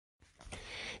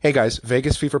Hey guys,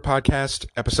 Vegas Fever Podcast,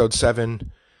 episode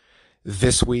 7.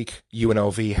 This week,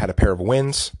 UNLV had a pair of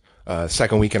wins.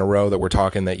 Second week in a row that we're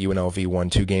talking that UNLV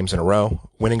won 2 games in a row.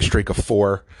 Winning streak of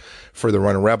 4 for the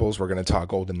Runnin Rebels. We're going to talk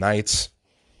Golden Knights.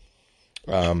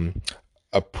 A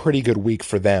pretty good week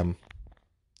for them,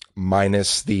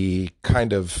 minus the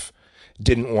kind of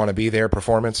didn't want to be there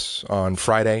performance on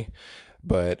Friday.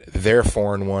 But they're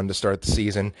 4-1 to start the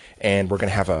season, and we're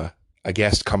going to have a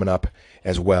guest coming up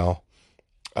as well.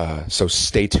 So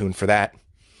stay tuned for that.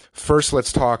 First,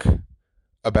 let's talk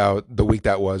about the week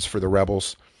that was for the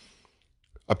Rebels.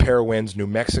 A pair of wins, New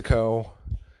Mexico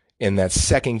in that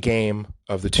second game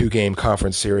of the 2-game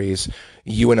conference series.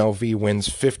 UNLV wins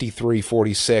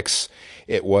 53-46.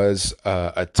 It was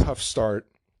a tough start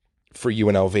for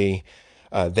UNLV.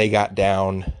 They got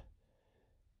down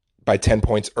by 10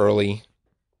 points early,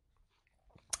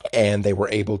 and they were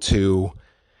able to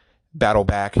battle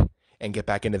back and get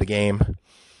back into the game.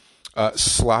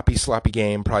 Sloppy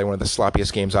game, probably one of the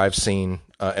sloppiest games I've seen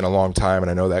in a long time,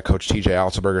 and I know that Coach TJ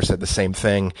Altenberger said the same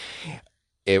thing.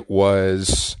 It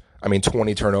was,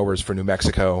 20 turnovers for New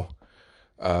Mexico.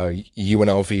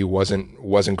 UNLV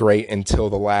wasn't great until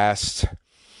the last,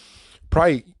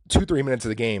 probably 2-3 minutes of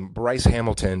the game. Bryce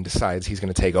Hamilton decides he's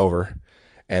going to take over,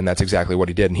 and that's exactly what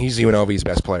he did. And he's UNLV's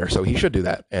best player, so he should do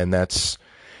that. And that's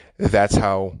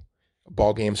how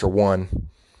ball games are won.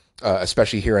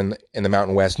 Especially here in the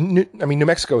Mountain West. New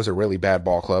Mexico is a really bad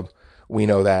ball club. We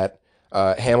know that.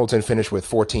 Hamilton finished with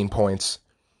 14 points,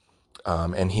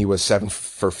 and he was 7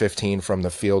 for 15 from the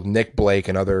field. Nick Blake,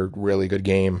 another really good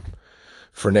game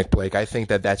for Nick Blake. I think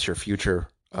that's your future.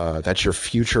 That's your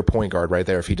future point guard right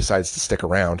there if he decides to stick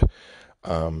around.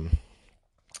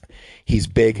 He's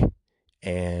big,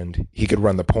 and he could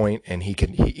run the point, and he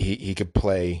could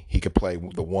play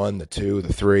the 1, the 2,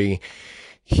 the 3.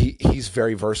 He's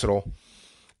very versatile,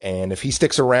 and if he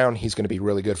sticks around, he's going to be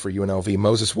really good for UNLV.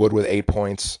 Moses Wood with 8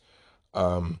 points.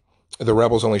 The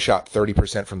Rebels only shot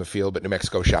 30% from the field, but New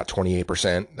Mexico shot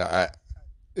 28%.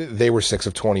 They were 6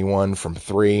 of 21 from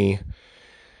 3.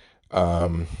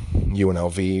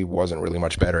 UNLV wasn't really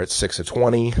much better at 6 of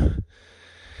 20.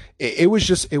 It was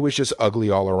just ugly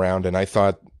all around, and I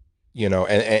thought,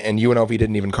 and UNLV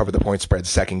didn't even cover the point spread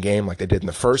second game like they did in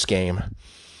the first game.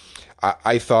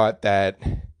 I thought that,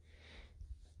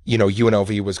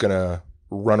 UNLV was going to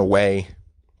run away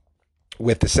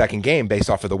with the second game based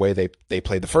off of the way they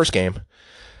played the first game,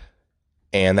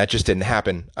 and that just didn't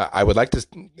happen. I would like to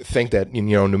think that,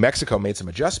 New Mexico made some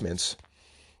adjustments,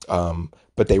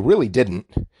 but they really didn't,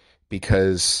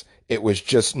 because it was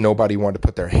just nobody wanted to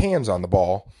put their hands on the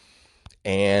ball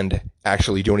and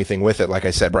actually do anything with it. Like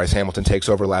I said, Bryce Hamilton takes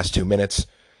over last 2 minutes,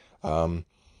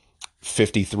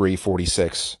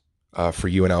 53-46. For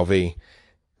UNLV.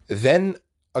 Then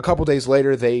a couple days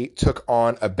later, they took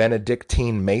on a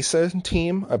Benedictine Mesa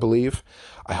team, I believe.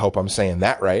 I hope I'm saying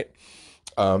that right.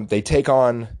 They take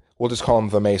on, we'll just call them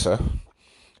the Mesa.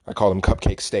 I call them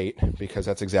Cupcake State because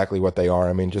that's exactly what they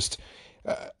are. Just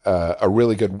a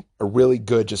really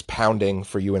good just pounding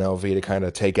for UNLV to kind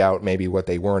of take out maybe what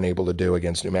they weren't able to do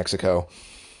against New Mexico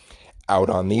out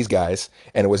on these guys.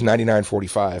 And it was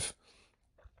 99-45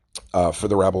 for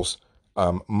the Rebels.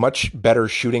 Much better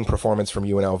shooting performance from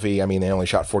UNLV. They only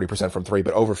shot 40% from 3,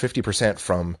 but over 50%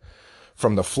 from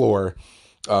the floor.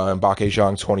 Mbake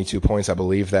Zhang, 22 points. I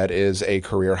believe that is a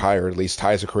career high, or at least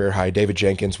ties a career high. David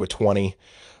Jenkins with 20.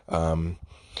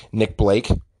 Nick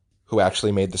Blake, who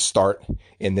actually made the start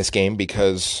in this game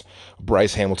because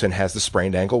Bryce Hamilton has the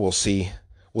sprained ankle. We'll see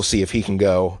if he can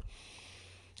go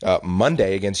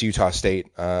Monday against Utah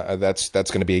State. That's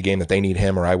going to be a game that they need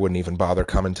him, or I wouldn't even bother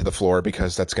coming to the floor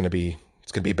because it's going to be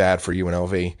bad for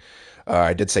UNLV.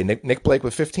 I did say Nick Blake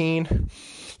with 15.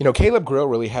 Caleb Grill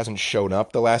really hasn't shown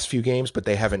up the last few games, but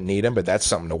they haven't needed him. But that's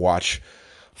something to watch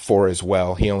for as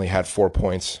well. He only had 4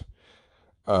 points.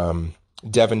 Devin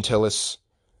Tillis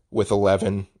with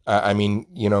 11.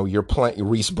 You're playing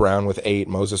Reese Brown with 8,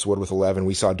 Moses Wood with 11.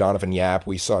 We saw Donovan Yap.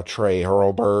 We saw Trey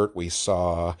Hurlbert. We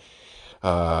saw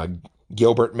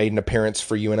Gilbert made an appearance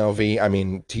for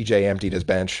UNLV. TJ emptied his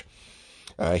bench.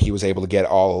 He was able to get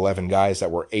all 11 guys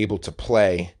that were able to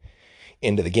play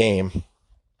into the game.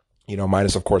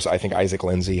 Minus, of course, I think Isaac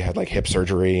Lindsay had hip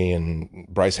surgery, and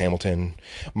Bryce Hamilton.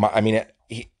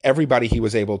 Everybody he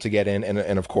was able to get in,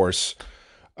 and of course,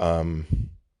 I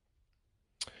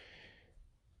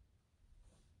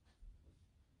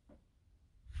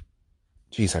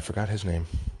forgot his name.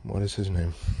 What is his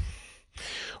name?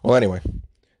 Well, anyway,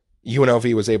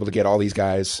 UNLV was able to get all these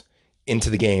guys into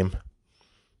the game,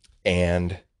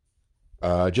 and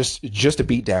just a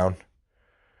beat down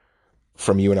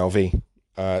from UNLV.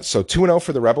 So 2-0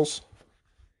 for the Rebels.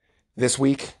 this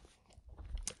week,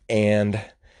 and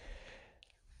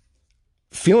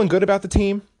feeling good about the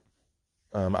team.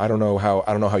 I don't know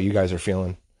how you guys are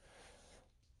feeling,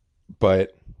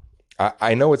 but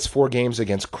I know it's 4 games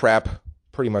against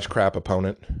pretty much crap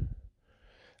opponent,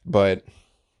 but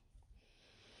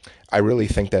I really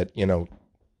think that,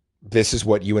 this is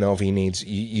what UNLV needs.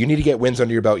 You need to get wins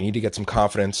under your belt. You need to get some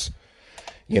confidence.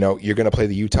 You're going to play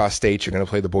the Utah State. You're going to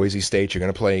play the Boise State. You're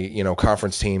going to play,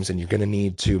 conference teams, and you're going to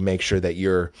need to make sure that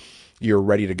you're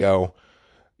ready to go.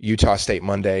 Utah State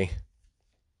Monday.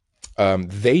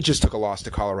 They just took a loss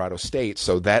to Colorado State,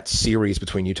 so that series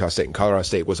between Utah State and Colorado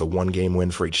State was a 1-game win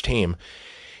for each team.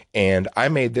 And I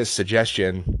made this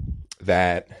suggestion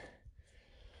that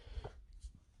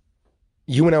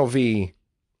UNLV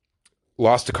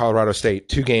lost to Colorado State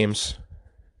 2 games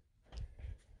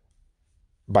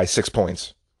by 6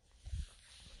 points.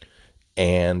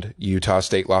 And Utah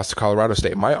State lost to Colorado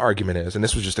State. My argument is, and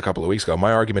this was just a couple of weeks ago,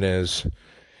 my argument is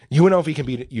UNLV can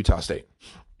beat Utah State.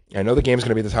 I know the game's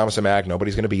going to be the Thomas and Mack.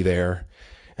 Nobody's going to be there.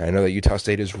 And I know that Utah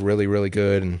State is really, really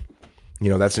good. And,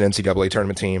 that's an NCAA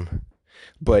tournament team.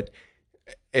 But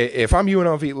if I'm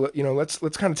UNLV,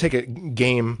 let's kind of take it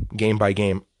game by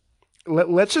game.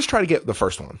 Let's just try to get the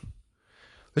first one.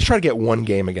 Let's try to get 1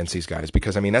 game against these guys,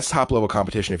 because, that's top-level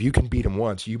competition. If you can beat them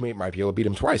once, you might be able to beat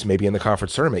them twice, maybe in the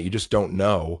conference tournament. You just don't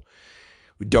know.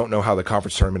 We don't know how the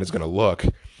conference tournament is going to look.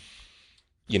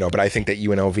 But I think that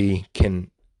UNLV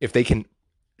can, if they can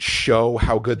show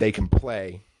how good they can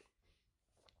play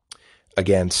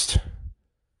against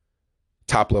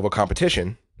top-level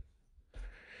competition,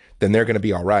 then they're going to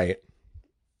be all right.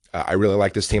 I really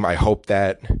like this team. I hope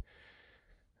that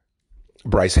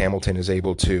Bryce Hamilton is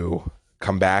able to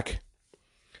come back.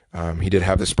 He did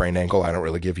have the sprained ankle. I don't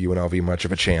really give UNLV much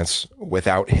of a chance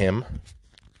without him.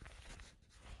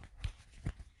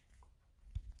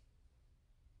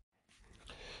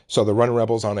 So the Runnin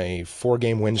Rebels on a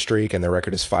 4-game win streak, and their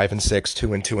record is 5-6,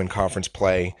 2-2 in conference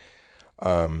play.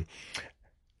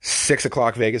 6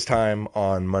 o'clock Vegas time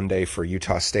on Monday for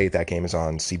Utah State. That game is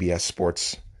on CBS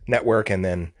Sports Network. And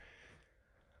then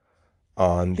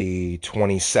on the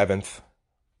 27th,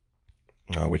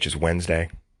 which is Wednesday,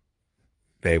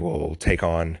 they will take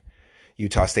on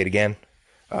Utah State again.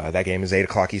 That game is 8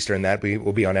 o'clock Eastern. That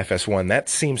will be on FS1. That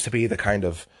seems to be the kind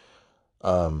of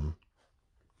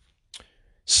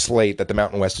slate that the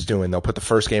Mountain West is doing. They'll put the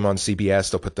first game on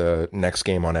CBS. They'll put the next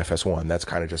game on FS1. That's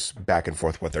kind of just back and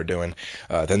forth what they're doing.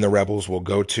 Then the Rebels will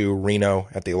go to Reno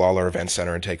at the Lawler Event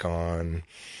Center and take on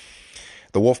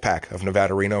the Wolfpack of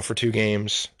Nevada Reno for 2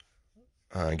 games.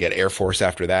 Get Air Force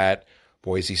after that.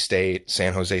 Boise State,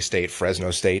 San Jose State, Fresno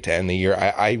State to end the year.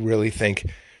 I really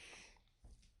think,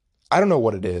 I don't know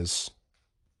what it is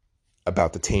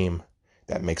about the team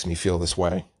that makes me feel this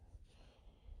way,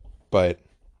 but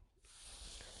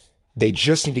they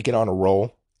just need to get on a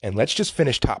roll, and let's just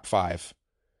finish top 5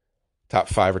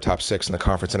 or top 6 in the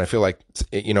conference. And I feel like,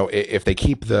 if they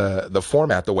keep the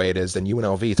format the way it is, then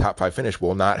UNLV top 5 finish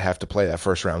will not have to play that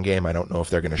first round game. I don't know if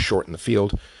they're going to shorten the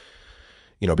field,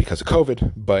 because of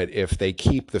COVID, but if they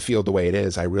keep the field the way it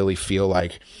is, I really feel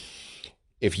like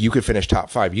if you could finish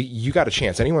top 5, you got a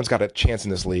chance. Anyone's got a chance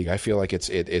in this league. I feel like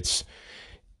it's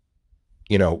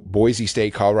Boise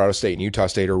State, Colorado State, and Utah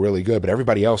State are really good, but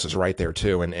everybody else is right there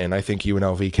too. And I think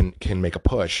UNLV can make a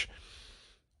push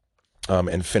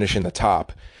and finish in the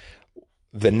top.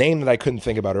 The name that I couldn't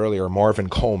think about earlier, Marvin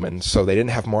Coleman. So they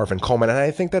didn't have Marvin Coleman, and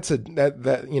I think that's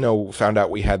found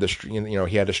out he had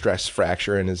a stress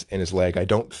fracture in his leg. I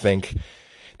don't think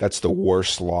that's the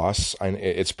worst loss.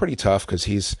 It's pretty tough because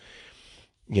he's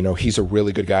a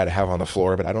really good guy to have on the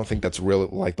floor, but I don't think that's really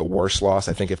like the worst loss.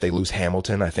 I think if they lose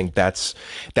Hamilton, I think that's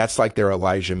like their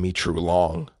Elijah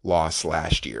Mitru-Long loss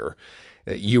last year.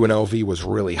 UNLV was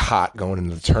really hot going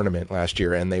into the tournament last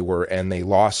year, and they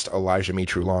lost Elijah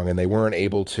Mitru-Long, and they weren't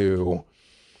able to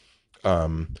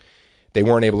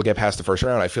get past the first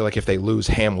round. I feel like if they lose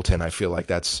Hamilton, I feel like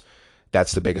that's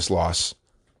the biggest loss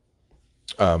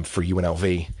for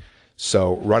UNLV.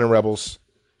 So Runnin Rebels,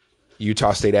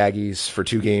 Utah State Aggies for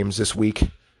 2 games this week,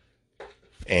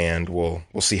 and we'll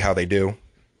see how they do.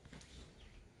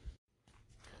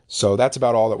 So that's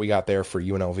about all that we got there for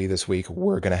UNLV this week.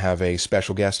 We're going to have a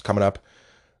special guest coming up,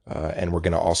 and we're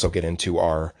going to also get into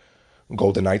our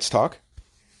Golden Knights talk.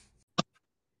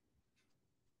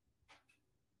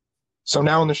 So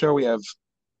now on the show, we have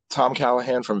Tom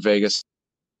Callahan from Vegas,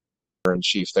 in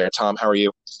chief there. Tom, how are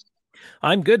you?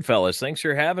 I'm good, fellas. Thanks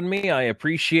for having me. I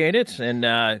appreciate it. And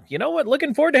you know what?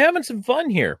 Looking forward to having some fun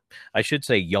here. I should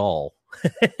say y'all.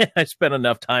 I spent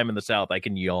enough time in the South. I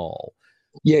can y'all.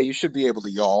 Yeah, you should be able to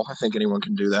y'all. I think anyone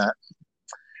can do that.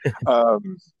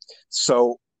 Um,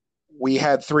 so we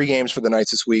had 3 games for the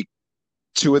Knights this week.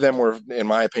 2 of them were, in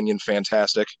my opinion,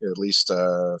 fantastic. At least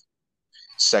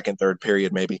second, third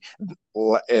period, maybe.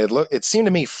 It seemed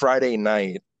to me Friday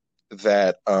night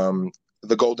that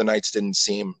the Golden Knights didn't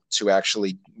seem to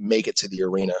actually make it to the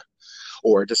arena,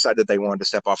 or decided they wanted to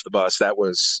step off the bus. That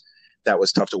was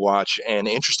tough to watch and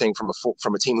interesting from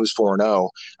a team who's 4-0.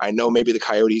 I know maybe the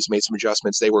Coyotes made some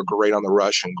adjustments. They were great on the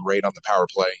rush and great on the power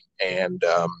play, and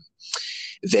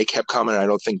they kept coming. I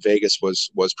don't think Vegas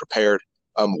was prepared.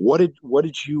 What do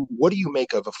you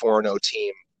make of a 4-0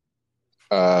 team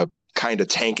kind of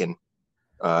tanking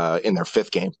in their 5th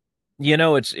game?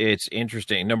 It's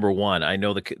interesting. Number one, I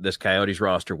know this Coyotes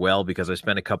roster well because I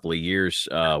spent a couple of years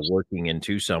working in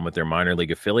Tucson with their minor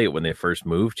league affiliate when they first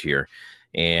moved here,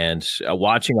 and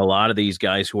watching a lot of these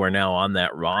guys who are now on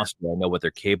that roster. I know what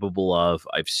they're capable of.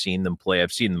 I've seen them play.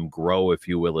 I've seen them grow, if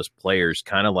you will, as players,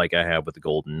 kind of like I have with the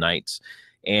Golden Knights.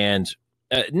 And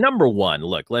number one,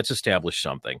 look, let's establish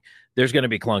something. There's going to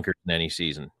be clunkers in any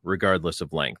season, regardless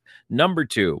of length. Number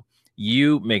two,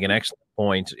 you make an excellent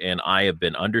point, and I have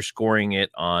been underscoring it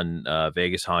on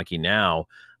Vegas Hockey Now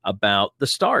about the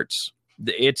starts.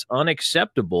 It's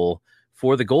unacceptable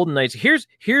for the Golden Knights.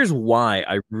 Here's why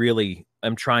I really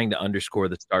am trying to underscore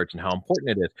the starts and how important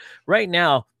it is. Right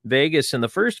now, Vegas in the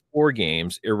first 4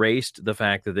 games erased the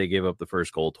fact that they gave up the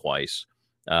first goal twice,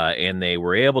 and they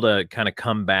were able to kind of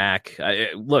come back.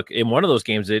 Look, in one of those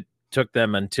games, it took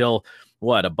them until,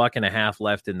 a buck and a half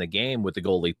left in the game with the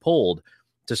goalie pulled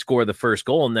to score the first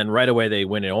goal, and then right away they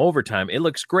win in overtime. It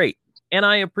looks great. And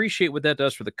I appreciate what that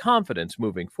does for the confidence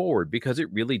moving forward, because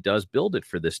it really does build it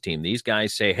for this team. These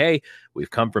guys say, hey,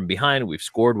 we've come from behind. We've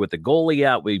scored with the goalie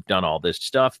out. We've done all this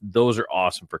stuff. Those are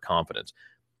awesome for confidence.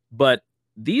 But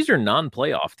these are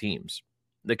non-playoff teams.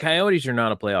 The Coyotes are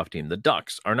not a playoff team. The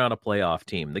Ducks are not a playoff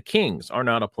team. The Kings are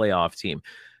not a playoff team.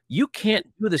 You can't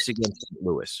do this against St.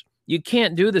 Louis. You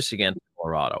can't do this against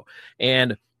Colorado.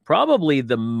 And probably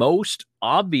the most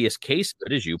obvious case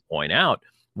of it, as you point out,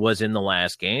 was in the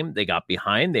last game. They got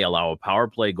behind. They allow a power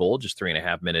play goal just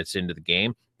 3.5 minutes into the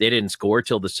game. They didn't score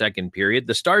till the second period.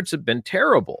 The starts have been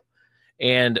terrible.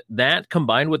 And that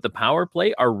combined with the power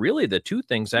play are really the 2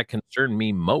 things that concern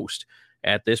me most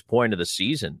at this point of the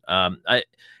season.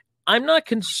 I'm not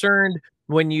concerned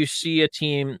when you see a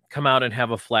team come out and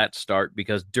have a flat start,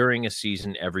 because during a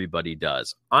season, everybody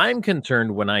does. I'm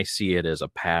concerned when I see it as a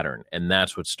pattern, and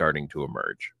that's what's starting to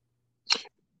emerge.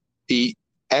 The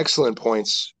excellent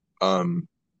points.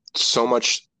 So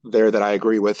much there that I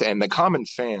agree with. And the common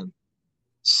fan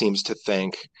seems to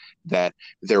think that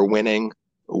they're winning.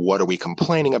 What are we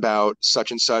complaining about?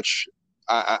 Such and such.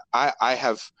 I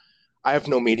have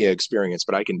no media experience,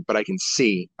 but I can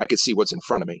see what's in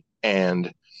front of me.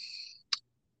 And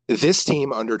this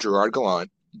team under Gerard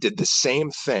Gallant did the same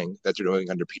thing that they're doing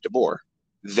under Pete DeBoer.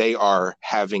 They are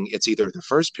having, it's either the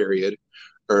first period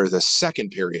or the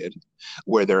second period,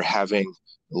 where they're having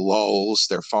lulls,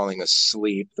 they're falling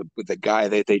asleep. The guy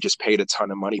that they just paid a ton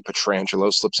of money,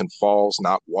 Pietrangelo, slips and falls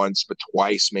not once but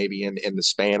twice, maybe in the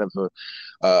span of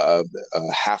a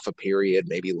half a period,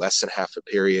 maybe less than half a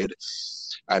period.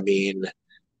 I mean,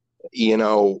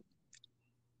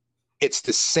 it's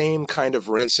the same kind of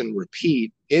rinse and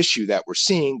repeat issue that we're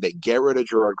seeing. They get rid of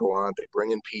Gerard Gallant, they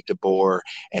bring in Pete DeBoer,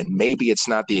 and maybe it's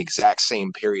not the exact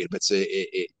same period, but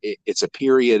it's a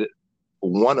period,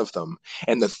 one of them.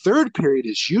 And the third period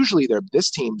is usually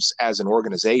this team's, as an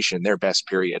organization, their best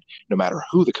period, no matter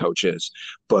who the coach is.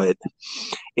 But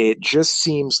it just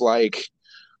seems like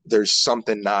there's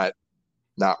something not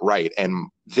right. And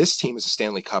this team is a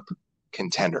Stanley Cup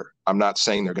contender. I'm not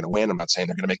saying they're going to win. I'm not saying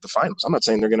they're going to make the finals. I'm not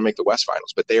saying they're going to make the West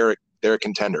Finals, but they're a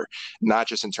contender, not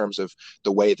just in terms of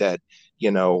the way that,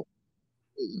 the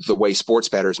way sports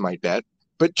bettors might bet,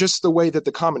 but just the way that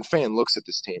the common fan looks at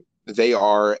this team. They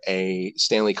are a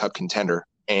Stanley Cup contender,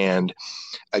 and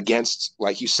against,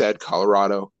 like you said,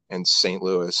 Colorado and St.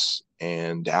 Louis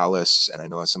and Dallas, and I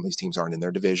know some of these teams aren't in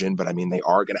their division, but I mean, they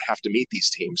are going to have to meet these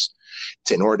teams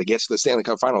in order to get to the Stanley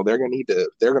Cup final. They're going to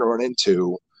run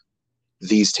into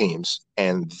these teams,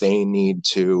 and they need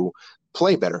to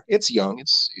play better. It's young.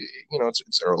 It's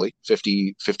early,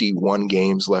 51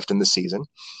 games left in the season,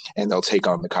 and they'll take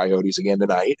on the Coyotes again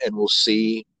tonight, and we'll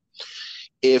see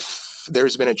if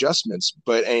there's been adjustments.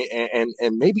 But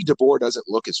and maybe DeBoer doesn't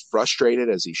look as frustrated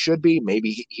as he should be.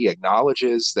 Maybe he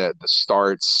acknowledges that the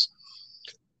starts,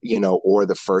 or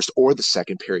the first or the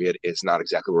second period is not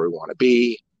exactly where we want to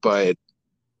be. But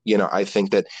I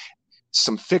think that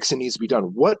some fixing needs to be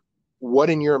done.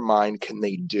 What in your mind can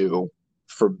they do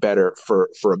for a better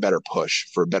push,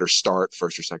 for a better start,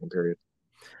 first or second period?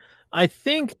 I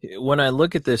think when I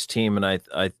look at this team and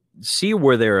I see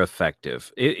where they're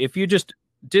effective, if you just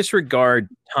disregard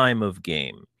time of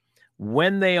game,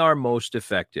 when they are most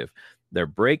effective, their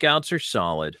breakouts are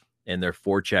solid and their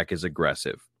forecheck is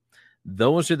aggressive.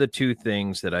 Those are the two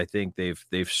things that I think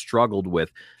they've struggled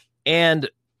with. And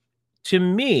to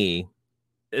me,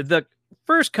 the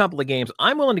first couple of games,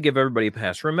 I'm willing to give everybody a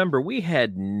pass. Remember, we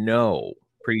had no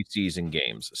preseason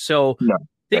games. So No.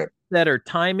 things that are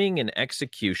timing and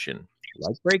execution,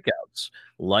 like breakouts,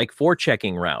 like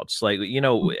forechecking routes, like,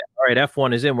 all right,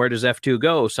 F1 is in. Where does F2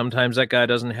 go? Sometimes that guy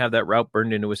doesn't have that route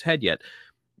burned into his head yet.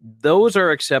 Those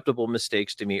are acceptable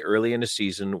mistakes to me early in the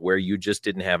season where you just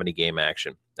didn't have any game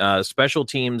action. Special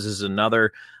teams is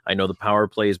another. I know the power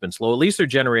play has been slow. At least they're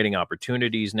generating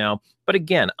opportunities now. But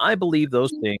again, I believe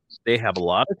those things, they have a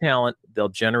lot of talent. They'll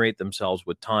generate themselves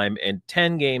with time. And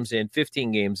 10 games in,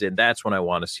 15 games in, that's when I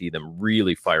want to see them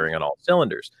really firing on all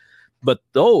cylinders. But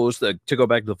those, to go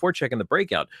back to the forecheck and the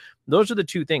breakout, those are the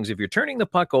two things. If you're turning the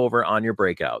puck over on your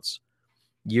breakouts,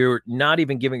 you're not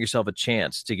even giving yourself a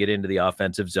chance to get into the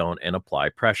offensive zone and apply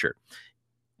pressure.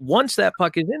 Once that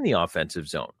puck is in the offensive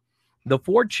zone, the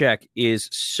forecheck is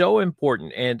so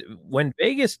important. And when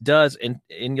Vegas does, and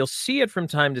you'll see it from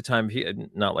time to time,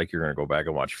 not like you're going to go back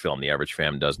and watch film. The average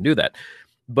fan doesn't do that.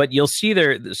 But you'll see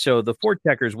there, so the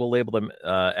forecheckers, will label them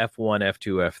F1,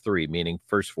 F2, F3, meaning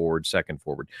first forward, second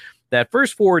forward. That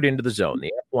first forward into the zone,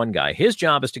 the F1 guy, his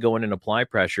job is to go in and apply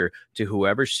pressure to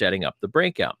whoever's setting up the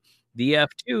breakout. The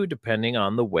F2, depending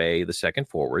on the way the second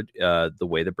forward, the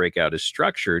way the breakout is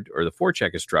structured or the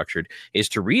forecheck is structured, is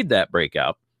to read that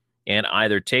breakout and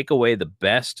either take away the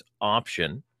best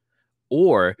option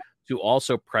or to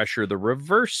also pressure the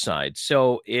reverse side.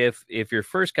 So if your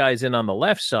first guy's in on the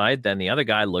left side, then the other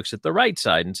guy looks at the right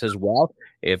side and says, well,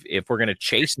 if we're going to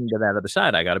chase him to that other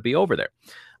side, I got to be over there.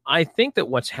 I think that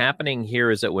what's happening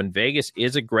here is that when Vegas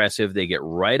is aggressive, they get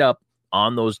right up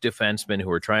on those defensemen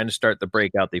who are trying to start the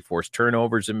breakout. They force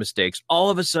turnovers and mistakes. All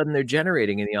of a sudden, they're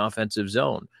generating in the offensive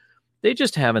zone. They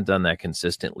just haven't done that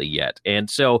consistently yet. And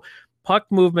so puck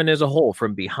movement as a whole,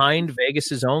 from behind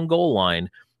Vegas's own goal line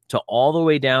to all the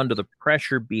way down to the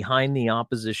pressure behind the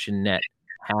opposition net,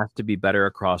 has to be better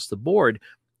across the board.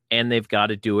 And they've got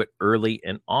to do it early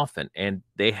and often. And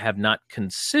they have not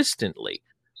consistently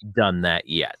done that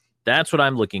yet. That's what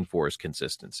I'm looking for, is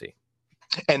consistency.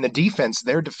 And the defense,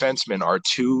 their defensemen are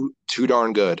too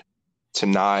darn good to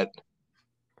not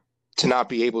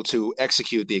be able to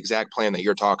execute the exact plan that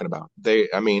you're talking about. They've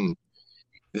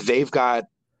got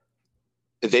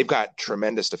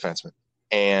tremendous defensemen,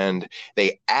 and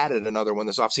they added another one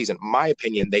this offseason. My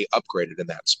opinion, they upgraded in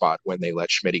that spot when they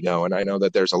let Schmitty go. And I know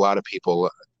that there's a lot of people,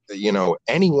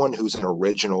 anyone who's an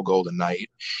original Golden Knight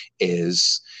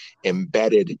is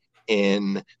embedded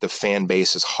in the fan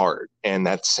base's heart. And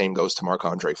that same goes to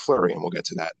Marc-Andre Fleury, and we'll get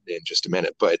to that in just a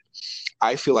minute. But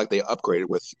I feel like they upgraded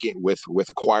with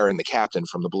acquiring the captain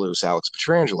from the Blues, Alex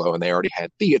Pietrangelo, and they already had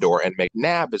Theodore, and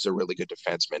McNabb is a really good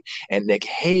defenseman, and Nick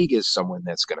Hague is someone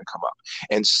that's going to come up,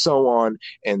 and so on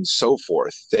and so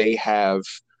forth. They have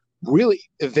really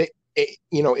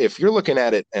if you're looking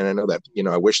at it, and I know that,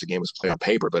 I wish the game was played on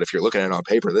paper, but if you're looking at it on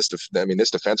paper, this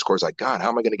defense core is like, God, how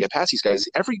am I going to get past these guys?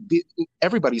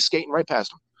 Everybody's skating right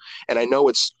past them. And I know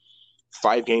it's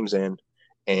 5 games in,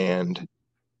 and,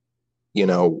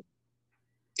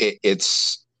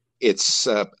 it's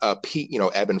a peak,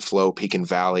 ebb and flow, peak and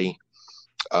valley.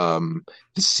 The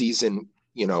season,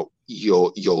 you'll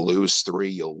lose 3,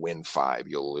 you'll win 5,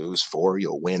 you'll lose 4,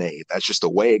 you'll win 8. That's just the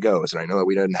way it goes. And I know that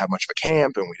we didn't have much of a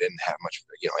camp, and we didn't have much,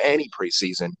 any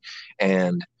preseason,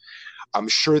 and I'm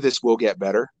sure this will get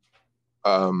better.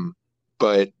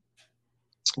 But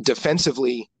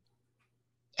defensively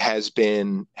has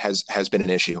been an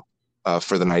issue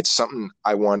for the Knights. Something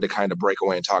I wanted to kind of break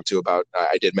away and talk to about.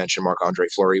 I did mention Marc-Andre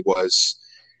Fleury. Was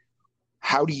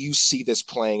how do you see this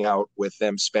playing out with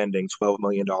them spending $12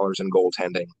 million in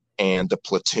goaltending and the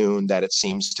platoon that it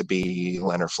seems to be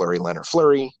Leonard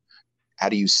Fleury? How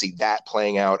do you see that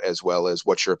playing out, as well as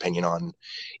what's your opinion on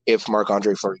if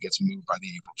Marc-Andre Fleury gets moved by the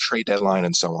April trade deadline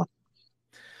and so on?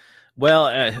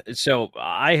 Well, so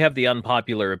I have the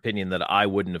unpopular opinion that I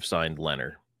wouldn't have signed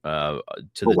Leonard to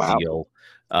the deal.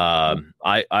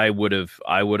 I would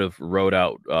have wrote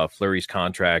out Fleury's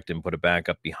contract and put a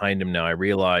backup behind him. Now I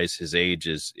realize his age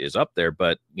is up there,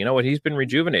 but you know what? He's been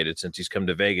rejuvenated since he's come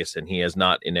to Vegas, and he has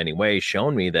not in any way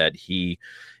shown me that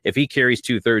if he carries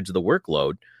 2/3 of the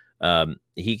workload,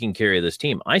 he can carry this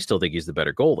team. I still think he's the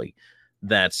better goalie.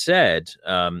 That said,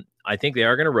 I think they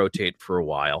are going to rotate for a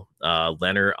while.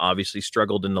 Leonard obviously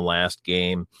struggled in the last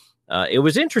game. It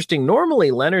was interesting.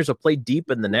 Normally, Leonard's a play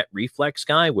deep in the net reflex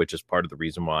guy, which is part of the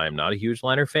reason why I'm not a huge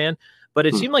Leonard fan. But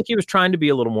it seemed like he was trying to be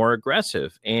a little more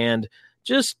aggressive, and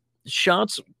just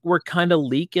shots were kind of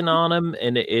leaking on him,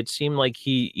 and it seemed like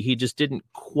he just didn't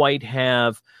quite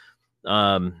have.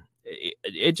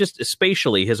 It just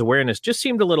spatially, his awareness just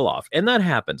seemed a little off, and that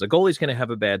happens. A goalie's going to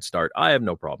have a bad start. I have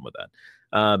no problem with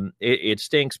that. It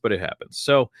stinks, but it happens.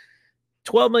 So,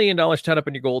 $12 million tied up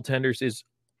in your goaltenders is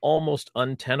almost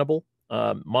untenable.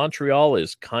 Montreal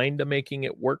is kind of making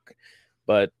it work,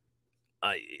 but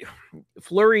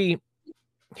Fleury.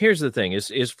 Here's the thing: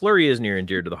 is Fleury is near and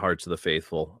dear to the hearts of the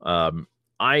faithful.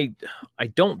 I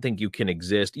don't think you can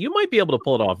exist. You might be able to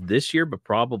pull it off this year, but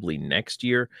probably next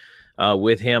year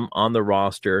with him on the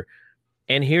roster.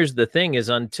 And here's the thing: is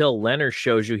until Leonard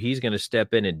shows you he's going to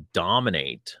step in and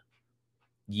dominate,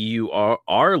 you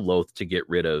are loath to get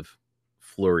rid of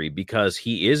Fleury because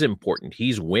he is important.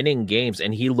 He's winning games,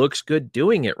 and he looks good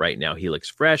doing it right now. He looks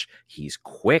fresh. He's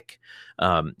quick.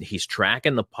 He's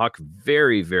tracking the puck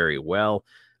very, very well.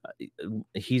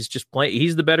 He's just playing.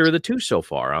 He's the better of the two so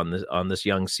far on this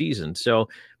young season. So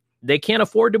they can't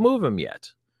afford to move him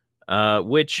yet,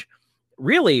 which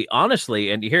really,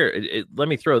 honestly, and here, let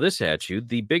me throw this at you.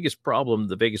 The biggest problem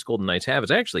the Vegas Golden Knights have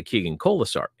is actually Keegan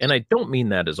Colasar. And I don't mean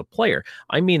that as a player.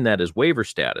 I mean that as waiver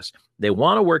status. They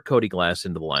want to work Cody Glass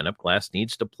into the lineup. Glass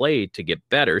needs to play to get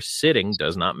better. Sitting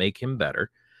does not make him better.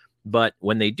 But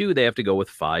when they do, they have to go with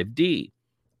 5D.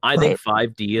 I think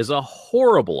 5D is a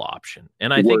horrible option.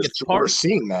 And I think it's we're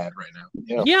seeing that right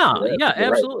now. Yeah,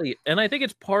 absolutely. Right. And I think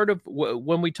it's part of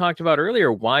when we talked about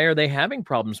earlier, why are they having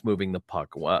problems moving the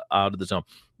puck out of the zone?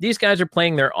 These guys are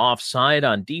playing their offside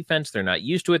on defense. They're not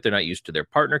used to it. They're not used to their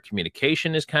partner.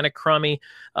 Communication is kind of crummy.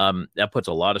 That puts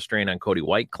a lot of strain on Cody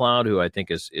Whitecloud, who I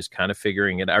think is kind of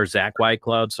figuring it, or Zach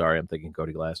Whitecloud. Sorry, I'm thinking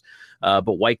Cody Glass. But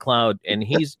Whitecloud, and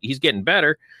he's getting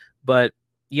better, but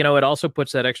it also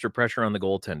puts that extra pressure on the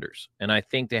goaltenders. And I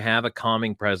think to have a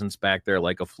calming presence back there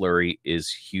like a Fleury is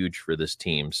huge for this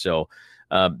team. So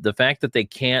the fact that they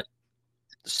can't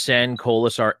send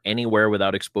Colasar anywhere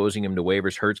without exposing him to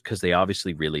waivers hurts because they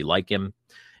obviously really like him.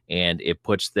 And it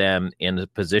puts them in a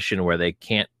position where they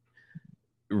can't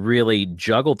really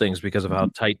juggle things because of how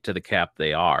tight to the cap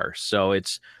they are. So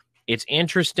it's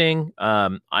interesting.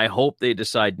 I hope they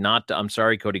decide not to. I'm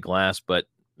sorry, Cody Glass, but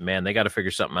man, they got to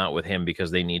figure something out with him because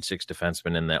they need 6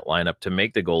 defensemen in that lineup to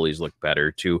make the goalies look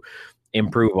better, to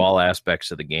improve all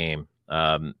aspects of the game.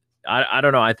 I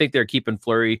don't know. I think they're keeping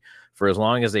Fleury for as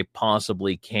long as they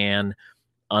possibly can,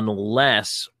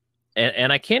 unless,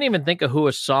 and I can't even think of who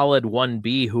a solid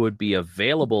 1B who would be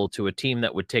available to a team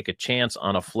that would take a chance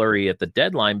on a Fleury at the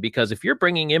deadline, because if you're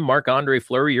bringing in Marc-Andre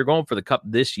Fleury, you're going for the cup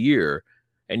this year,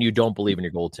 and you don't believe in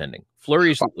your goaltending.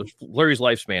 Fleury's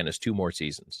lifespan is 2 more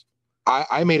seasons.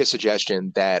 I made a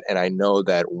suggestion that, and I know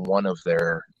that one of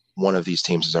these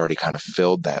teams has already kind of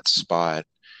filled that spot,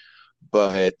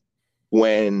 but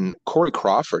when Corey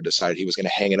Crawford decided he was going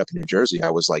to hang it up in New Jersey, I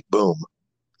was like, boom,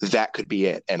 that could be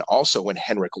it. And also when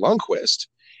Henrik Lundqvist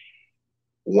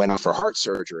went out for heart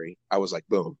surgery, I was like,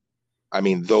 boom. I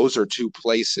mean, those are 2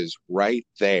 places right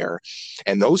there.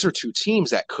 And those are 2 teams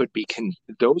that could be,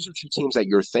 those are 2 teams that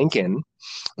you're thinking,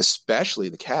 especially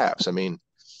the Caps. I mean,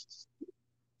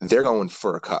 they're going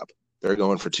for a cup. They're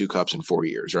going for 2 cups in 4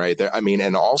 years, right?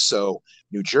 And also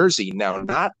New Jersey, now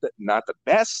not the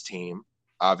best team,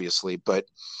 obviously, but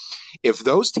if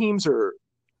those teams are,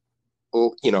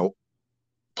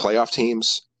 playoff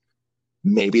teams,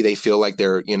 maybe they feel like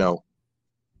they're,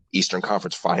 Eastern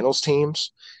Conference Finals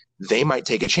teams, they might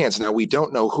take a chance. Now, we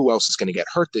don't know who else is going to get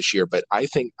hurt this year, but I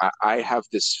think I have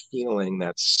this feeling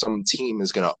that some team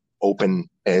is going to open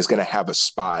and is going to have a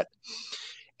spot.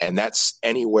 And that's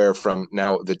anywhere from,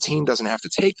 now the team doesn't have to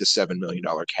take the $7 million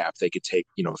cap. They could take,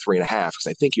 3.5, because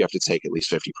I think you have to take at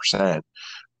least 50%.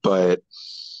 But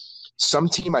some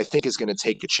team I think is going to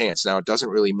take a chance. Now, it doesn't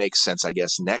really make sense, I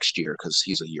guess, next year because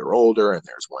he's a year older and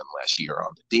there's one less year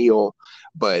on the deal.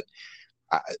 But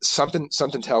something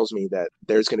tells me that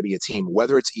there's going to be a team,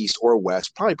 whether it's East or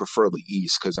West, probably preferably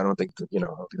East, because I don't think the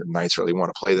Knights really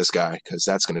want to play this guy, because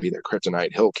that's going to be their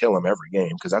kryptonite. He'll kill him every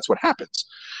game because that's what happens.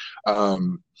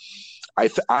 I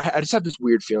just have this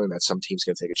weird feeling that some team's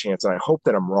going to take a chance, and I hope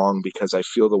that I'm wrong, because I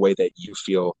feel the way that you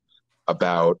feel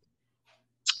about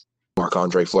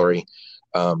Marc-Andre Fleury,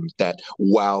 that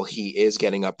while he is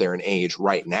getting up there in age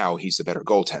right now, he's the better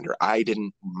goaltender. I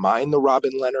didn't mind the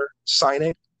Robin Lehner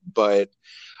signing, but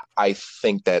I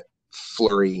think that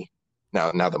Fleury,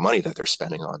 now the money that they're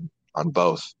spending on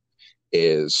both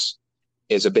is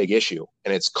a big issue,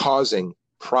 and it's causing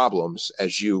problems,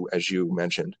 as you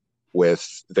mentioned,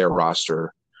 with their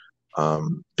roster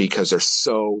because they're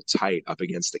so tight up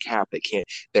against the cap.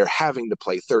 They're having to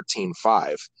play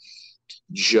 13-5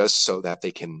 just so that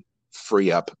they can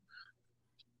free up,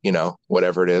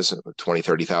 whatever it is, $20,000,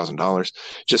 $30,000,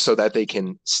 just so that they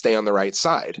can stay on the right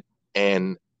side.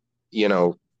 And,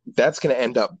 that's going to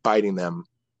end up biting them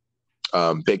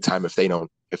big time if they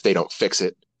don't fix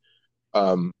it.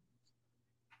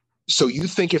 So you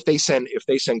think if they send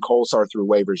Kolesar through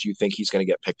waivers, you think he's going to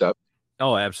get picked up?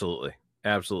 Oh, absolutely.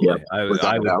 Absolutely. Yeah,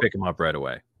 I would pick him up right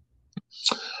away.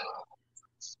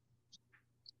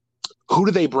 Who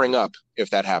do they bring up if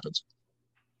that happens?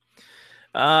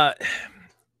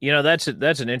 That's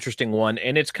an interesting one,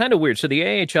 and it's kind of weird. So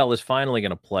the AHL is finally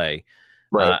going to play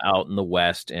out in the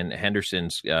West, and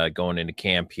Henderson's going into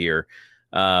camp here.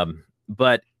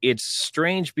 But it's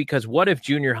strange because what if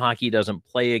junior hockey doesn't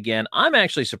play again? I'm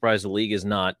actually surprised the league has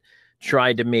not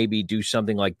tried to maybe do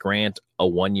something like grant a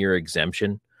 1-year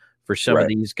exemption for some of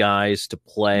these guys to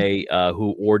play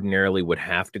who ordinarily would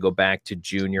have to go back to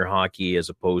junior hockey as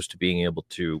opposed to being able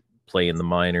to play in the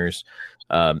minors.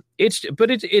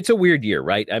 It's a weird year,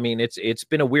 right? I mean, it's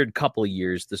been a weird couple of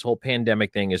years. This whole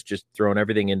pandemic thing has just thrown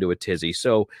everything into a tizzy.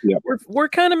 So we're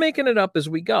kind of making it up as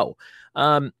we go.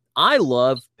 I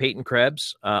love Peyton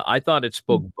Krebs. I thought it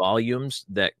spoke volumes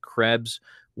that Krebs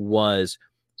was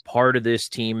part of this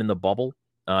team in the bubble.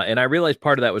 And I realized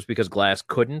part of that was because Glass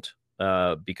couldn't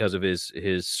because of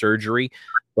his surgery.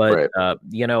 But,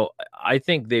 I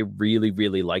think they really,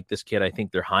 really like this kid. I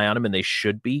think they're high on him, and they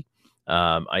should be.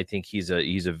 I think he's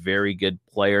a very good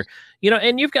player,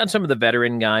 and you've got some of the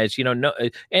veteran guys,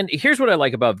 and here's what I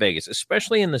like about Vegas,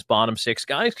 especially in this bottom six,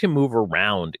 guys can move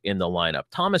around in the lineup.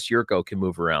 Thomas Yurko can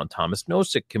move around. Thomas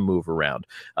Nosek can move around.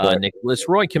 Nicholas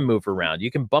Roy can move around.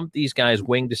 You can bump these guys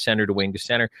wing to center to wing to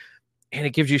center, and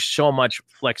it gives you so much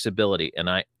flexibility. And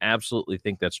I absolutely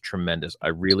think that's tremendous. I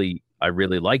really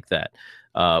like that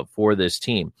for this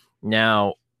team.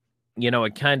 Now,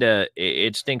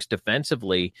 it stinks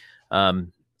defensively.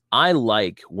 I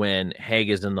like when Haig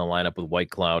is in the lineup with White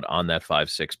Cloud on that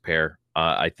 5-6 pair.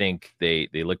 I think they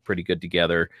look pretty good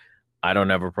together. I don't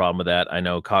have a problem with that. I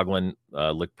know Coughlin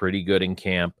looked pretty good in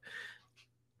camp.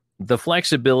 The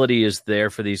flexibility is there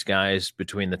for these guys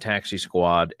between the taxi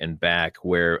squad and back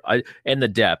and the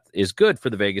depth is good for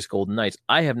the Vegas Golden Knights.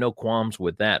 I have no qualms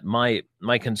with that. My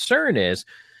concern is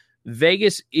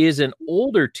Vegas is an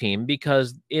older team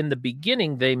because in the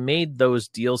beginning, they made those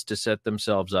deals to set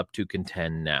themselves up to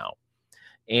contend now.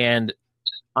 And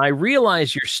I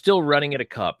realize you're still running at a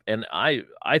cup, and I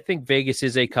think Vegas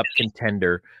is a cup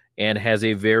contender and has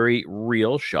a very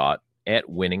real shot at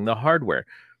winning the hardware.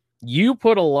 You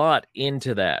put a lot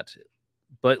into that,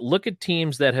 but look at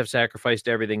teams that have sacrificed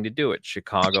everything to do it.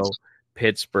 Chicago,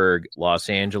 Pittsburgh, Los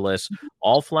Angeles,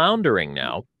 all floundering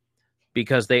now,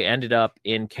 because they ended up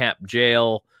in cap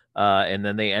jail, and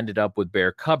then they ended up with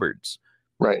bare cupboards.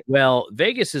 Right. Well,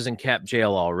 Vegas is in cap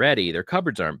jail already. Their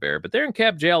cupboards aren't bare, but they're in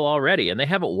cap jail already, and they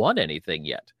haven't won anything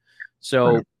yet.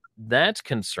 So that's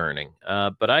concerning.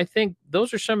 But I think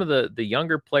those are some of the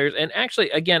younger players. And actually,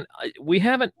 again, we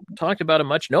haven't talked about it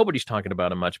much. Nobody's talking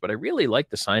about it much, but I really like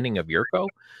the signing of Yurko,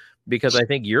 because I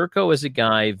think Yurko is a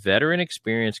guy, veteran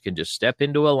experience, can just step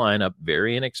into a lineup,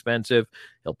 very inexpensive.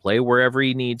 He'll play wherever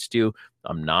he needs to.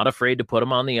 I'm not afraid to put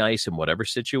him on the ice in whatever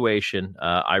situation.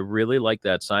 I really like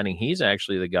that signing. He's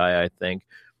actually the guy I think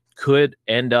could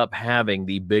end up having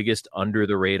the biggest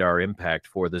under-the-radar impact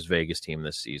for this Vegas team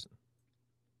this season.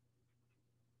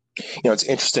 It's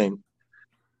interesting.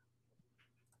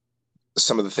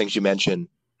 Some of the things you mentioned,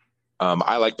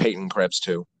 I like Peyton Krebs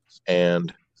too.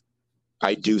 And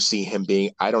I do see him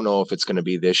being, I don't know if it's going to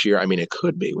be this year. I mean, it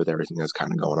could be with everything that's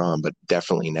kind of going on, but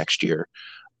definitely next year.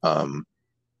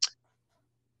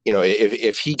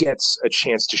 If he gets a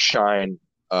chance to shine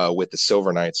with the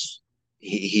Silver Knights,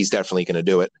 he's definitely going to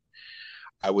do it.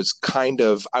 I was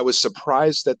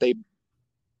surprised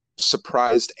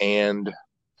and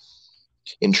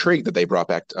intrigued that they brought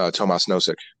back Tomas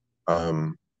Nosek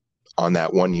on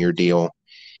that 1-year deal.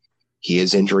 He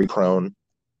is injury prone.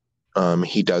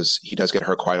 He does get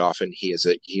hurt quite often. He is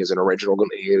an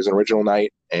original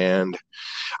Knight, and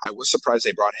I was surprised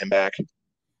they brought him back.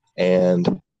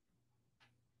 And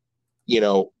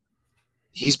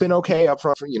he's been okay up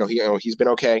front. He's been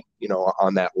okay.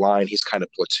 On that line, he's kind of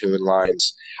platoon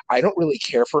lines. I don't really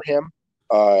care for him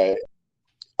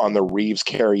on the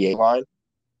Reeves-Carrier line.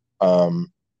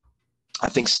 I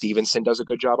think Stevenson does a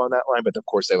good job on that line, but of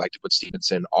course they like to put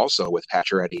Stevenson also with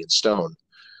Pacioretty and Stone.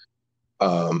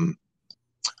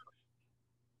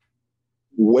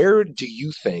 Where do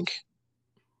you think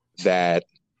that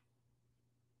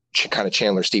kind of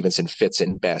Chandler Stevenson fits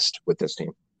in best with this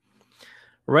team?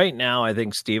 Right now, I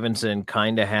think Stevenson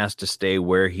kind of has to stay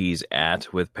where he's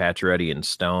at with Pacioretty and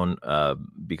Stone,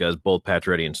 because both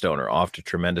Pacioretty and Stone are off to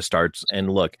tremendous starts.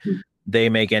 And look, they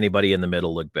make anybody in the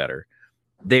middle look better.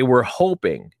 They were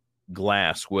hoping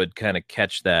Glass would kind of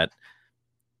catch that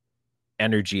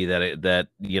energy, that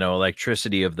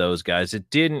electricity of those guys. It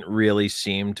didn't really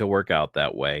seem to work out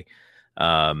that way.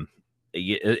 And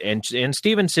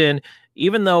Stevenson,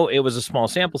 even though it was a small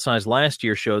sample size last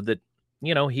year, showed that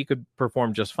he could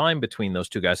perform just fine between those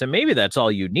two guys. And maybe that's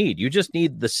all you need. You just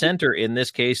need the center in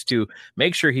this case to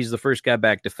make sure he's the first guy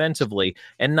back defensively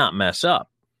and not mess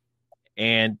up.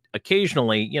 And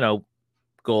occasionally,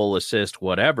 goal, assist,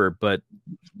 whatever, but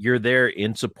you're there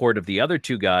in support of the other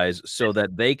two guys so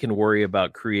that they can worry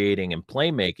about creating and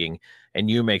playmaking, and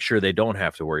you make sure they don't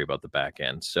have to worry about the back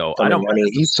end. So I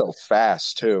mean, he's so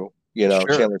fast too. Sure.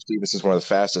 Chandler Stevens is one of the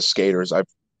fastest skaters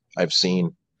I've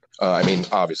seen. I mean,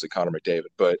 obviously Connor McDavid,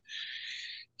 but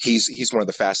he's one of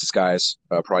the fastest guys,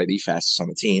 probably the fastest on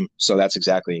the team. So that's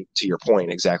exactly, to your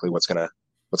point, exactly what's gonna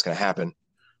happen.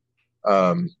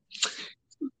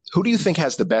 Who do you think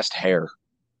has the best hair?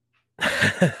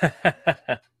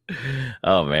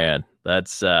 Oh man,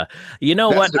 that's that's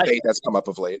what a debate that's come up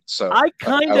of late. So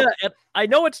I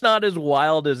know it's not as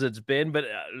wild as it's been, but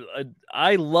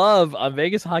I love on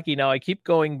Vegas Hockey now. I keep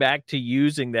going back to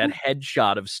using that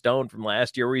headshot of Stone from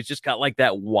last year, where he's just got like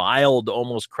that wild,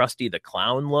 almost Krusty the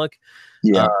Clown look.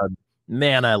 Yeah,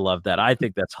 man, I love that. I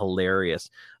think that's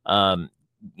hilarious.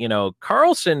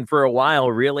 Carlson for a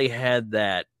while really had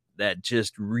that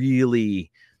just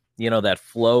really, that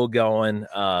flow going.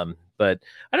 But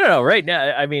I don't know right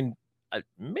now. I mean,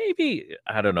 maybe,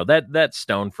 I don't know, that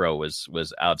Stone throw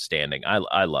was outstanding.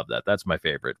 I love that. That's my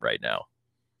favorite right now.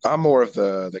 I'm more of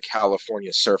the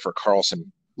California surfer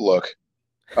Carlson look.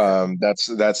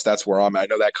 That's where I'm at. I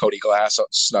know that Cody Glass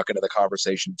snuck into the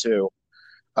conversation too,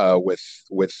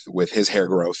 with his hair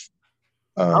growth.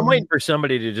 I'm waiting for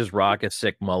somebody to just rock a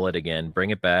sick mullet again. Bring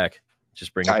it back.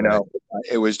 Just bring it back. I know.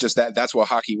 It was just that's what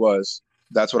hockey was.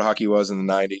 That's what hockey was in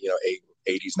the 90s,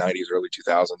 80s, 90s, early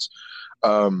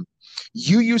 2000s.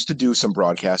 You used to do some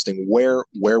broadcasting. Where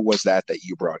was that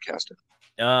you broadcasted?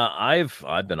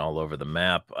 I've been all over the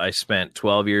map. I spent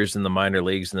 12 years in the minor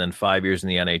leagues and then 5 years in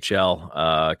the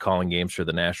NHL, calling games for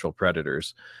the Nashville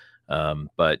Predators.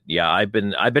 But yeah, I've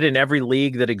been in every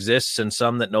league that exists and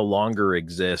some that no longer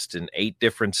exist in 8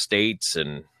 different states,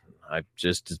 and I've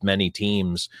just as many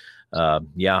teams.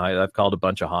 I've called a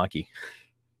bunch of hockey.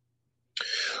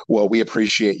 Well, we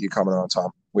appreciate you coming on, Tom.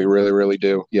 We really, really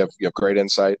do. You have great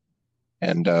insight,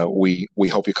 and we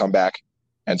hope you come back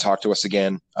and talk to us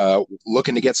again.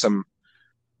 Looking to get some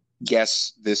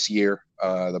guests this year.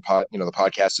 The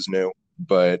podcast is new,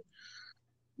 but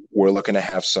we're looking to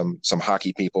have some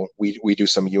hockey people. We do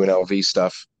some UNLV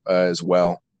stuff as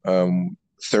well.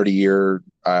 30-year.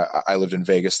 I lived in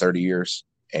Vegas 30 years,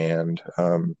 and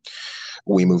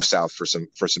we moved south for some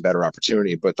better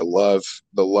opportunity. But the love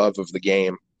of the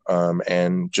game,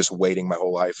 and just waiting my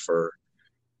whole life for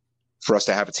us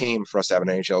to have a team, for us to have an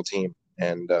NHL team,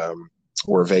 and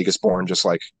we're Vegas born, just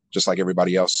like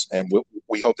everybody else. And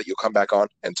we hope that you'll come back on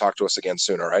and talk to us again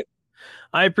soon. All right.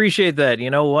 I appreciate that. You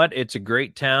know what? It's a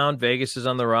great town. Vegas is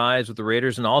on the rise with the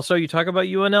Raiders. And also you talk about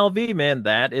UNLV, man,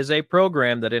 that is a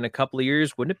program that in a couple of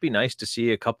years, wouldn't it be nice to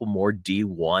see a couple more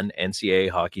D1 NCAA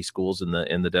hockey schools in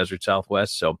the desert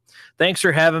Southwest? So thanks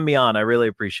for having me on. I really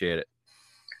appreciate it.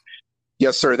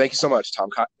 Yes, sir. Thank you so much.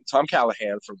 Tom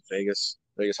Callahan from Vegas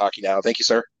Hockey Now. Thank you,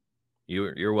 sir.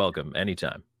 You're welcome.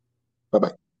 Anytime.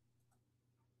 Bye-bye.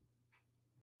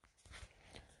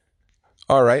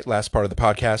 All right. Last part of the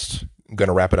podcast. I'm going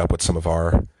to wrap it up with some of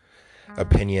our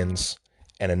opinions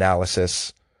and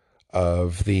analysis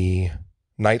of the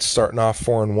Knights starting off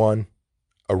 4-1.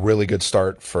 A really good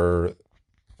start for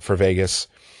Vegas,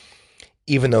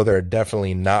 even though they're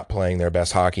definitely not playing their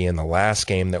best hockey. In the last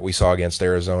game that we saw against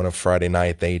Arizona Friday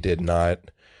night, they did not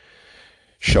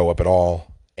show up at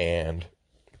all. And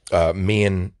me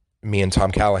and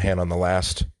Tom Callahan on the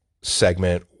last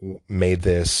segment made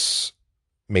these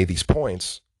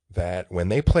points that when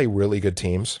they play really good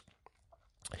teams,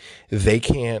 they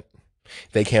can't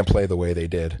play the way they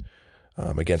did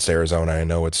against Arizona. I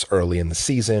know it's early in the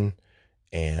season,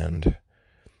 and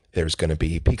there's going to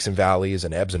be peaks and valleys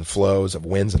and ebbs and flows of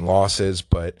wins and losses,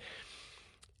 but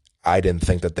I didn't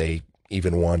think that they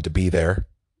even wanted to be there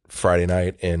Friday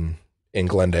night in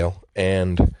Glendale.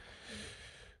 And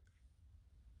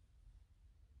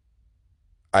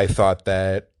I thought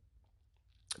that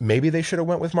maybe they should have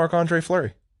went with Marc-Andre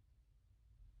Fleury.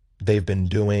 They've been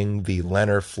doing the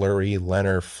Leonard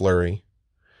Fleury,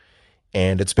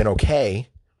 and it's been okay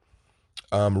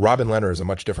Robin Leonard is a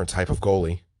much different type of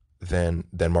goalie than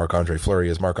Marc-Andre Fleury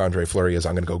is. Marc-Andre Fleury is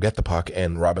I'm going to go get the puck,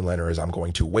 and Robin Leonard is I'm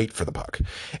going to wait for the puck.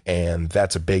 And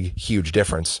that's a big, huge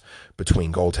difference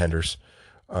between goaltenders.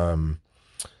 Tom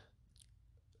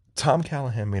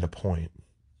Callahan made a point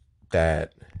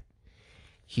that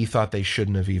he thought they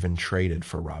shouldn't have even traded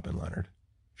for Robin Leonard,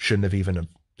 shouldn't have even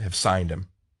have signed him,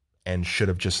 and should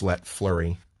have just let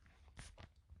Fleury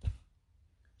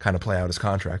kind of play out his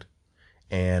contract.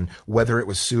 And whether it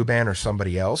was Subban or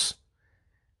somebody else,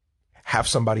 have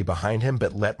somebody behind him,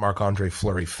 but let Marc-Andre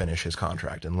Fleury finish his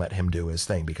contract and let him do his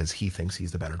thing because he thinks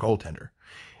he's the better goaltender.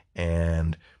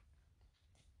 And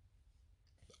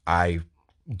I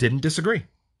didn't disagree,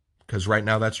 because right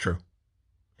now that's true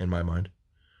in my mind.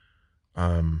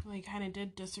 Well, you kind of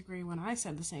did disagree when I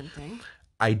said the same thing.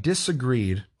 I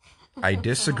disagreed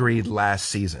last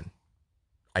season.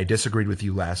 I disagreed with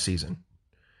you last season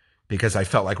because I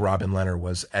felt like Robin Leonard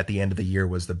was, at the end of the year,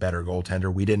 was the better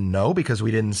goaltender. We didn't know because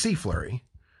we didn't see Fleury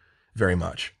very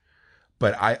much.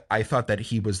 But I thought that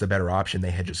he was the better option.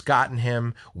 They had just gotten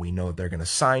him. We know that they're going to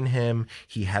sign him.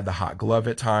 He had the hot glove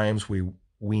at times. We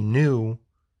knew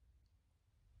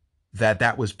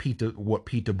that was what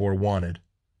Pete DeBoer wanted.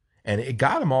 And it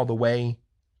got him all the way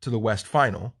to the West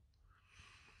Final.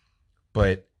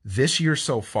 But this year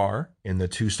so far, in the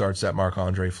 2 starts that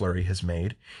Marc-Andre Fleury has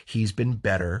made, he's been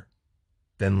better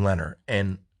than Leonard.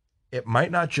 And it might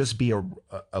not just be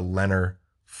a Leonard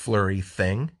Fleury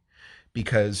thing,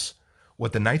 because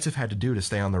what the Knights have had to do to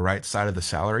stay on the right side of the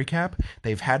salary cap,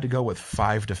 they've had to go with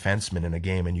 5 defensemen in a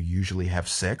game, and you usually have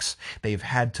 6. They've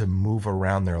had to move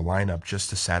around their lineup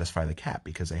just to satisfy the cap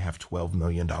because they have $12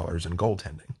 million in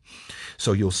goaltending.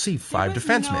 So you'll see 5 defensemen.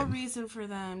 There's no reason for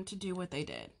them to do what they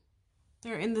did.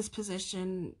 They're in this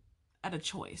position at a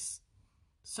choice.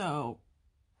 So,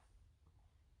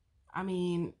 I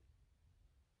mean,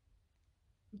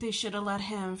 they should have let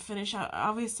him finish out.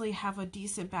 Obviously, have a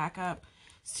decent backup.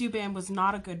 Subban was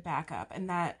not a good backup, and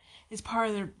that is part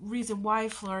of the reason why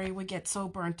Fleury would get so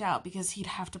burnt out, because he'd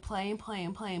have to play and play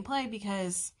and play and play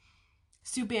because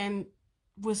Subban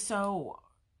was so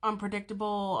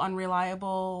unpredictable,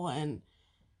 unreliable, and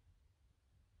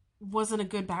wasn't a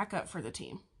good backup for the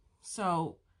team.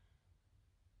 So,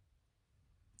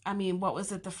 I mean, what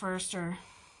was it, the first or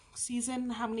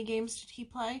season? How many games did he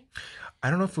play?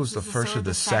 I don't know if it was the first or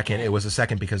the second. It was the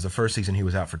second, because the first season he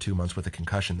was out for 2 months with a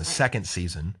concussion. The second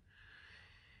season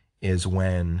is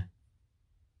when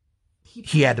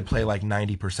he had to play like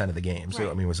 90% of the games. Right.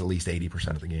 So, I mean, it was at least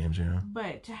 80% of the games, you know.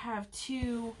 But to have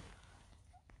 2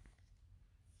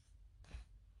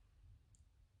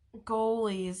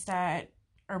 goalies that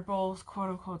are both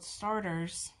quote-unquote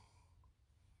starters,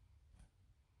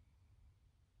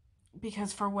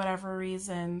 because for whatever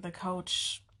reason the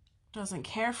coach doesn't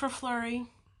care for Fleury.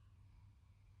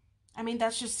 I mean,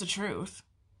 that's just the truth.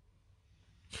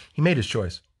 He made his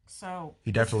choice. So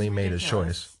he definitely made his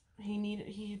choice.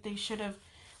 They should have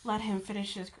let him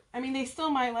finish his. I mean, they still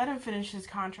might let him finish his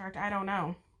contract. I don't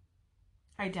know.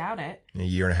 I doubt it. A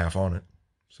year and a half on it,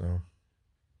 so.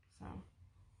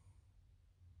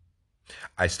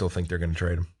 I still think they're going to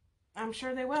trade him. I'm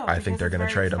sure they will. I think they're going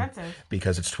to trade him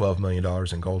because it's $12 million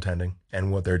in goaltending.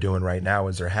 And what they're doing right now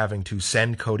is they're having to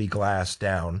send Cody Glass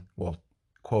down. Well,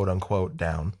 quote unquote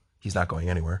down. He's not going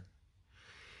anywhere.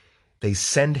 They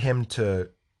send him to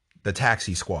the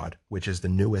taxi squad, which is the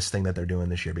newest thing that they're doing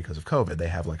this year because of COVID. They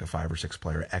have like a 5 or 6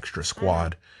 player extra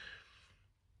squad.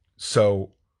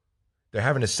 So they're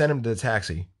having to send him to the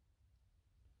taxi.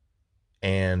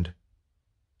 And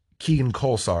Keegan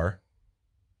Kolsar,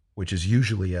 which is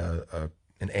usually an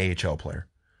AHL player,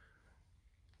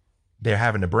 they're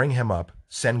having to bring him up,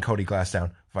 send Cody Glass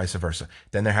down, vice versa.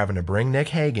 Then they're having to bring Nick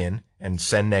Hague in and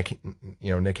send Nick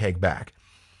Hague back.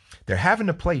 They're having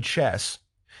to play chess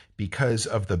because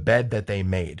of the bed that they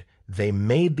made. They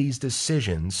made these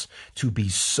decisions to be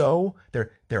so,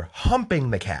 they're humping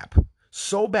the cap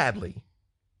so badly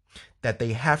that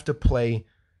they have to play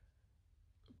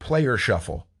player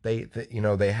shuffle. They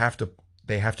have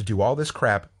to do all this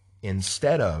crap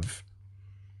instead of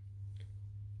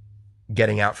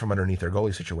getting out from underneath their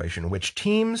goalie situation, which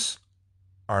teams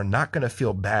are not going to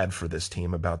feel bad for this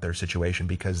team about their situation,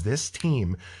 because this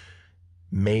team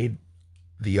made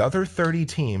the other 30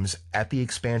 teams at the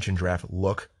expansion draft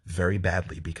look very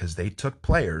badly because they took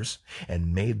players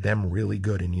and made them really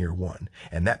good in year 1.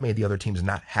 And that made the other teams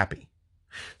not happy.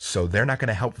 So they're not going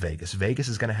to help Vegas. Vegas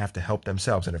is going to have to help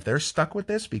themselves. And if they're stuck with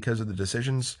this because of the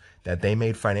decisions that they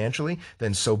made financially,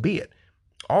 then so be it.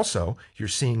 Also, you're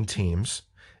seeing teams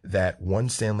that won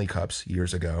Stanley Cups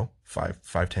years ago,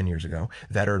 10 years ago,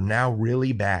 that are now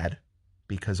really bad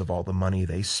because of all the money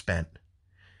they spent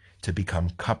to become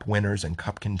cup winners and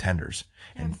cup contenders.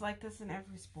 Yeah, And it's like this in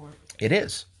every sport. it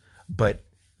is. But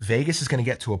Vegas is going to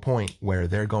get to a point where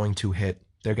they're going to hit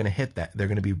that. They're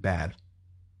going to be bad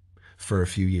for a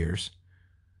few years.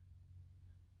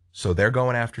 So they're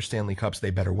going after Stanley Cups. They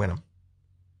better win them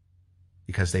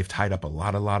because they've tied up a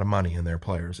lot of money in their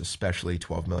players, especially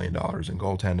 $12 million in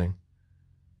goaltending.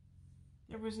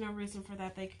 There was no reason for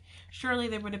that. Surely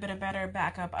there would have been a better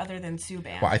backup other than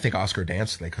Subban. Well, I think Oscar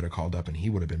Dansk they could have called up and he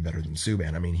would have been better than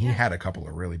Subban. I mean, he had a couple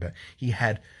of really bad.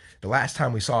 The last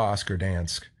time we saw Oscar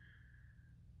Dansk,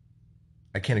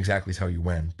 I can't exactly tell you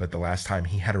when, but the last time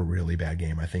he had a really bad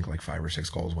game. I think like 5 or 6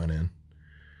 goals went in.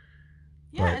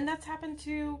 Yeah, and that's happened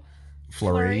to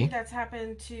Fleury. That's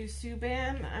happened to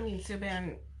Subban. I mean,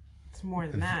 Subban, it's more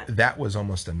than that. That was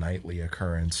almost a nightly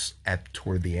occurrence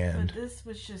toward the end. But this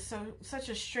was just such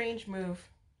a strange move.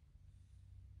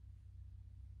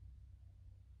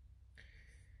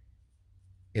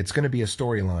 It's going to be a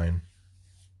storyline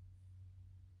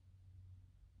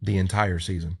the entire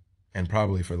season, and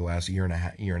probably for the last year and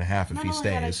a half if he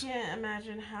stays. That, I can't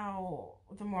imagine how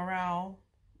the morale.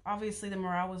 Obviously, the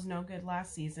morale was no good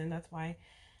last season. That's why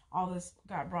all this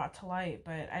got brought to light.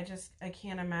 But I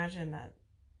can't imagine that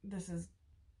this is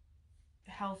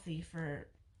healthy for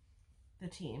the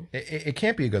team. It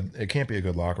can't be a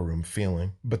good locker room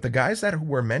feeling. But the guys that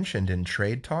were mentioned in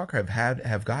trade talk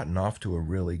have gotten off to a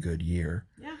really good year.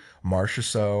 Yeah,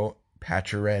 Marchessault,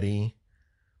 Pacioretty,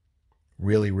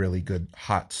 really good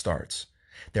hot starts.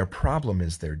 Their problem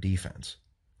is their defense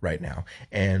right now,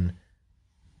 and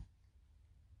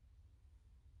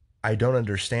I don't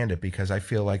understand it because I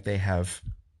feel like they have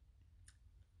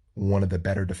one of the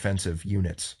better defensive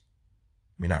units.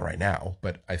 I mean, not right now,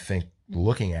 but I think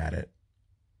looking at it,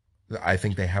 I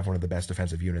think they have one of the best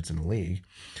defensive units in the league.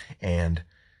 And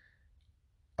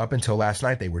up until last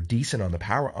night, they were decent on the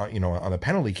on the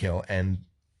penalty kill, and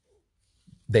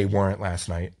they weren't last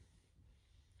night.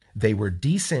 They were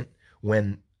decent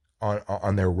when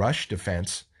on their rush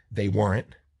defense. They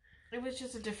weren't. It was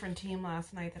just a different team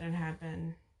last night than it had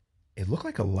been. It looked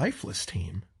like a lifeless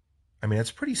team. I mean,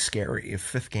 it's pretty scary if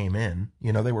 5th game in.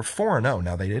 They were 4-0.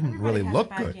 Now, they didn't really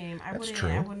look good. That's true.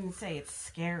 I wouldn't say it's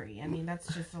scary. I mean,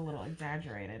 that's just a little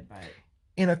exaggerated, but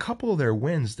in a couple of their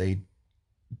wins, they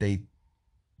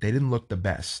didn't look the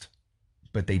best,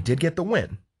 but they did get the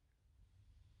win.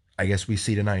 I guess we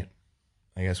see tonight.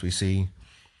 I guess we see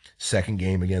 2nd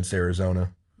game against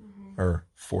Arizona, or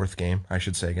 4th game, I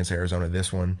should say, against Arizona.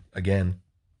 This one again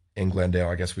in Glendale.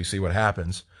 I guess we see what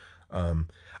happens.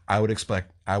 I would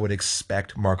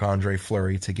expect Marc-Andre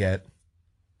Fleury to get,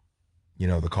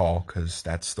 the call, because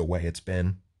that's the way it's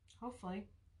been. Hopefully.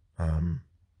 And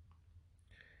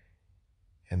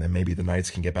then maybe the Knights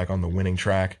can get back on the winning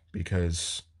track,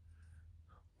 because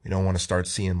we don't want to start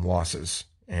seeing losses,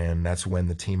 and that's when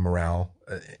the team morale,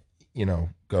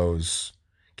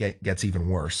 gets even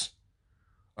worse.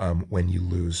 When you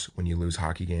lose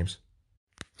hockey games.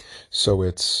 So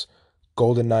it's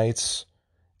Golden Knights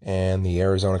and the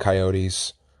Arizona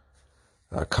Coyotes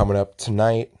coming up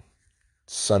tonight,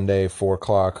 Sunday, 4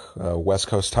 o'clock West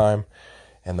Coast time,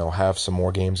 and they'll have some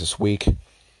more games this week.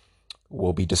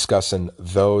 We'll be discussing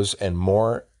those and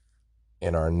more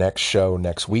in our next show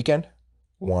next weekend.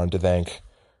 Wanted to thank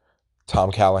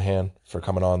Tom Callahan for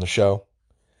coming on the show,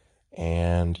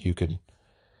 and you could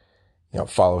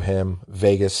follow him,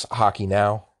 Vegas Hockey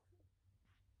Now,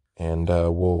 and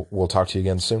we'll talk to you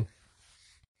again soon.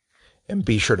 And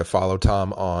be sure to follow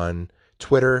Tom on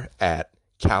Twitter at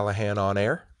Callahan On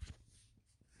Air.